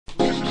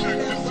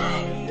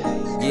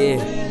Yeah,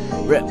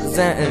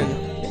 representing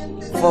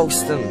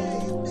Folkestone,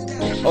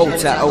 old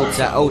town,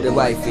 older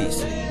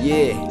wifeys.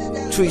 Yeah,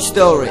 true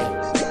story.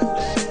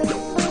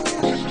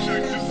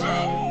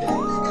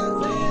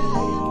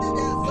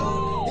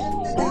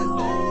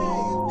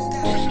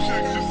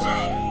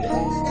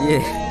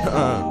 Yeah,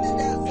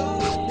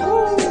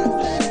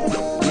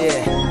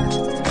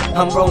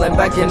 I'm rolling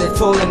back in the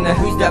tool and the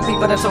who's that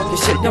people that talking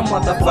shit, them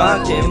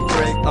motherfucking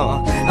prick.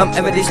 I'm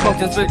everyday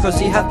smoking split cause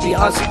he had the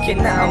arse kicking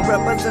now. I'm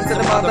representing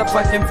the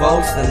motherfucking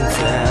Folkestone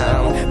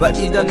town. But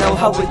you don't know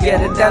how we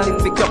get it down.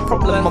 If you got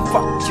problem, I'll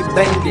fuck you,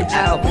 bang it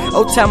out.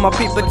 Old time, my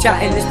people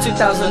chatting, it's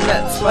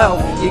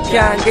 2012. You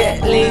can't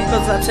get lean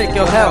cause I take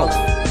your health.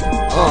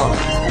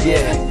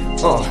 Yeah.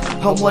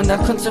 I wanna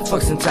come to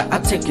Folkestone town, I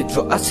take it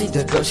through. I see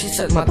the girl, she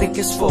said my dick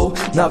is full.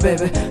 Nah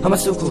baby, I'm a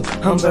suku,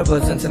 I'm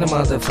representing the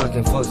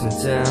motherfucking Folkestone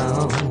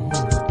town.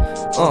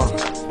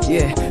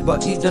 Yeah,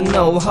 but you don't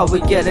know how we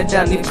get it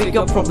down. If you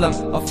got problem,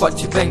 I'll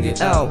fuck you, bang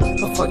it out.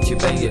 I'll fuck you,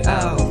 bang it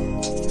out.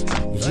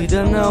 You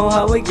don't know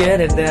how we get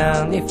it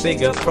down. If you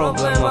got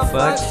problem, I'll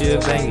fuck you,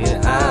 bang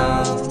it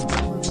out.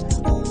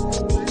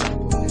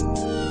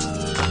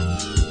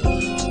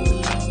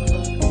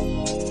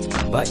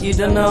 But you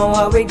don't know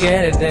how we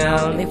get it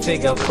down. If you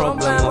got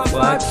problem, I'll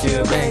fuck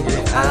you, bang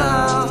it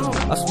out.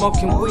 I'm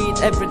smoking weed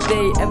every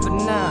day, every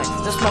night.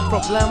 That's my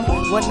problem.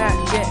 When I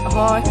get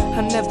high,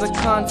 I never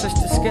can't touch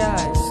the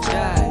sky.